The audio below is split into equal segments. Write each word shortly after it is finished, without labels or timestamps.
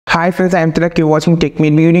Hi friends, I am Tilak. You're watching Tech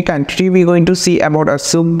Made Me Unique, and today we're going to see about a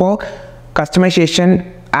super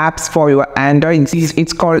customization apps for your Android.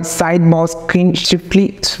 It's called sidebar screen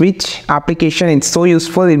swiftly switch application. It's so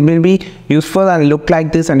useful. It will be useful and look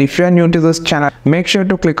like this. And if you are new to this channel, make sure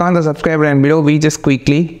to click on the subscribe button below. We just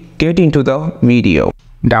quickly get into the video.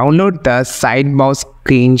 Download the sidebar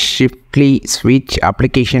screen swiftly switch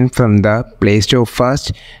application from the Play Store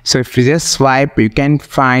first. So if you just swipe, you can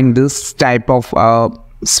find this type of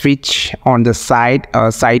switch on the side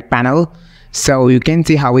panel. So you can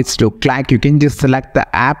see how it's look like. You can just select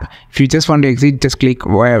the app. If you just want to exit, just click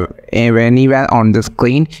anywhere on the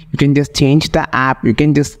screen. You can just change the app. You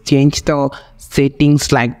can just change the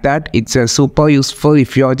settings like that. It's super useful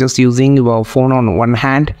if you're just using your phone on one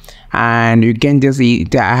hand, and you can just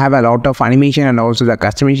have a lot of animation and also the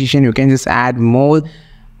customization. You can just add more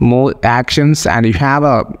actions, and you have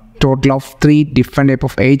a total of 3 different type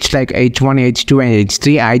of H, like H1, H2 and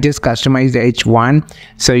H3. I just customized the H1.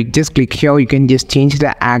 So you just click here. You can just change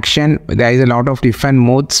the action. There is a lot of different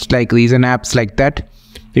modes like recent apps like that.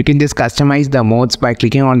 You can just customize the modes by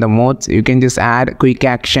clicking on the modes. You can just add quick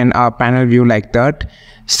action or panel view like that.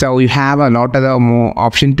 So you have a lot of more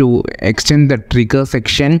option to extend the trigger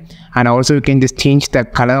section, and also you can just change the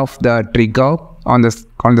color of the trigger on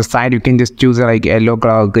the side. You can just choose like yellow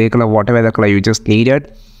color, gray color, whatever the color you just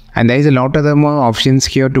needed. And there is a lot of more options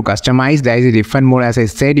here to customize. There is a different mode. As I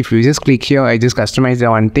said, if you just click here, I just customize the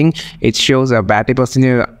one thing. It shows a battery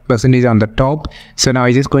percentage on the top. So now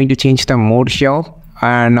I'm just going to change the mode here,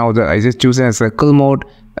 and now I just choose a circle mode,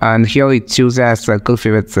 and here it chooses as circle,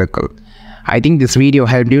 favorite circle. I think this video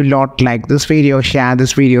helped you a lot. Like this video, share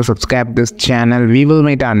this video, subscribe this channel. We will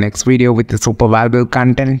meet our next video with the super valuable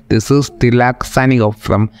content. This is Tilak signing off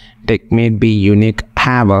from Tech Made Me Unique.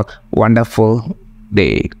 Have a wonderful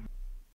day.